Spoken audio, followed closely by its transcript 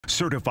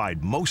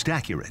Certified most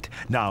accurate.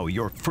 Now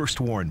your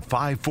First Warn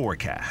 5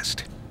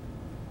 forecast.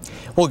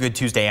 Well, good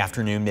Tuesday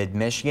afternoon,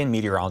 mid-Michigan.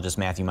 Meteorologist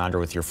Matthew Mondro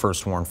with your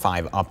First Warn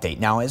 5 update.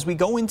 Now, as we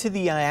go into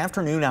the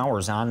afternoon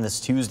hours on this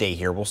Tuesday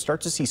here, we'll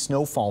start to see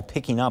snowfall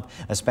picking up,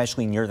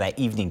 especially near that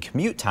evening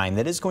commute time.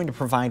 That is going to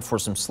provide for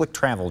some slick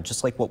travel,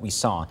 just like what we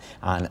saw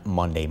on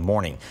Monday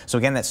morning. So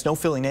again, that snow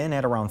filling in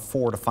at around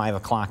 4 to 5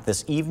 o'clock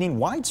this evening,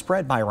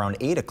 widespread by around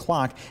 8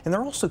 o'clock. And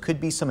there also could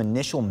be some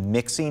initial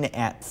mixing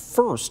at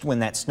first when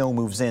that snow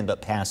moves in,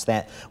 but past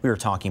that, we are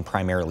talking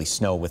primarily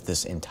snow with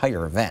this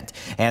entire event.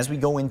 As we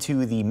go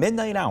into the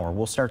midnight hour,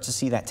 we'll start to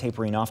see that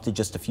tapering off to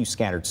just a few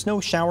scattered snow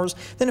showers,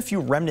 then a few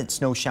remnant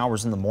snow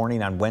showers in the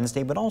morning on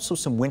Wednesday, but also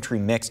some wintry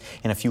mix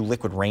and a few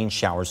liquid rain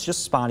showers,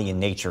 just spotty in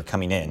nature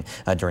coming in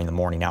during the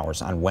morning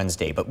hours on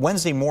Wednesday. But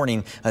Wednesday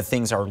morning,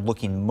 things are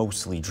looking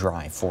mostly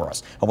dry for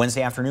us.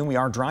 Wednesday afternoon, we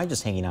are dry,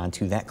 just hanging on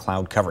to that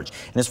cloud coverage.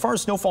 And as far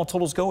as snowfall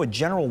totals go, a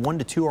general 1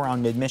 to 2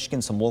 around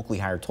mid-Michigan. Some locally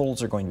higher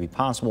totals are going to be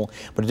possible,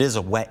 but it is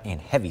a wet and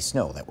heavy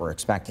snow that we're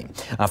expecting.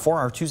 For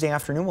our Tuesday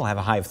afternoon, we'll have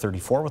a high of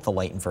 34 with a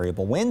light and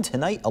variable wind.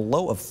 Tonight, a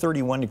low of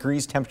 31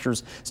 degrees.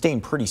 Temperatures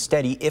staying pretty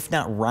steady, if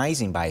not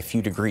rising by a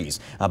few degrees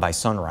by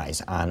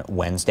sunrise on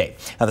Wednesday.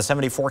 Now, the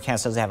 7-day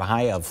forecast does have a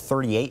high of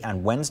 38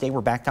 on Wednesday.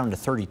 We're back down to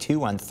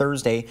 32 on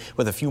Thursday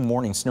with a few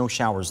morning snow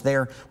showers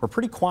there. We're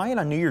pretty quiet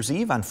on New Year's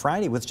Eve on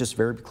Friday with just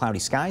very cloudy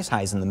skies,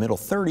 highs in the middle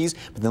 30s.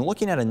 But then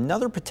looking at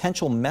another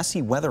potential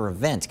messy weather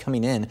event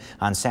coming in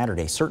on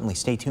Saturday. Certainly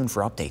stay tuned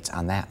for updates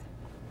on that.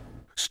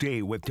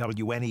 Stay with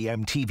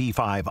WNEM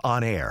TV5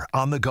 on air,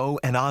 on the go,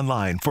 and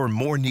online for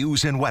more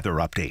news and weather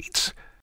updates.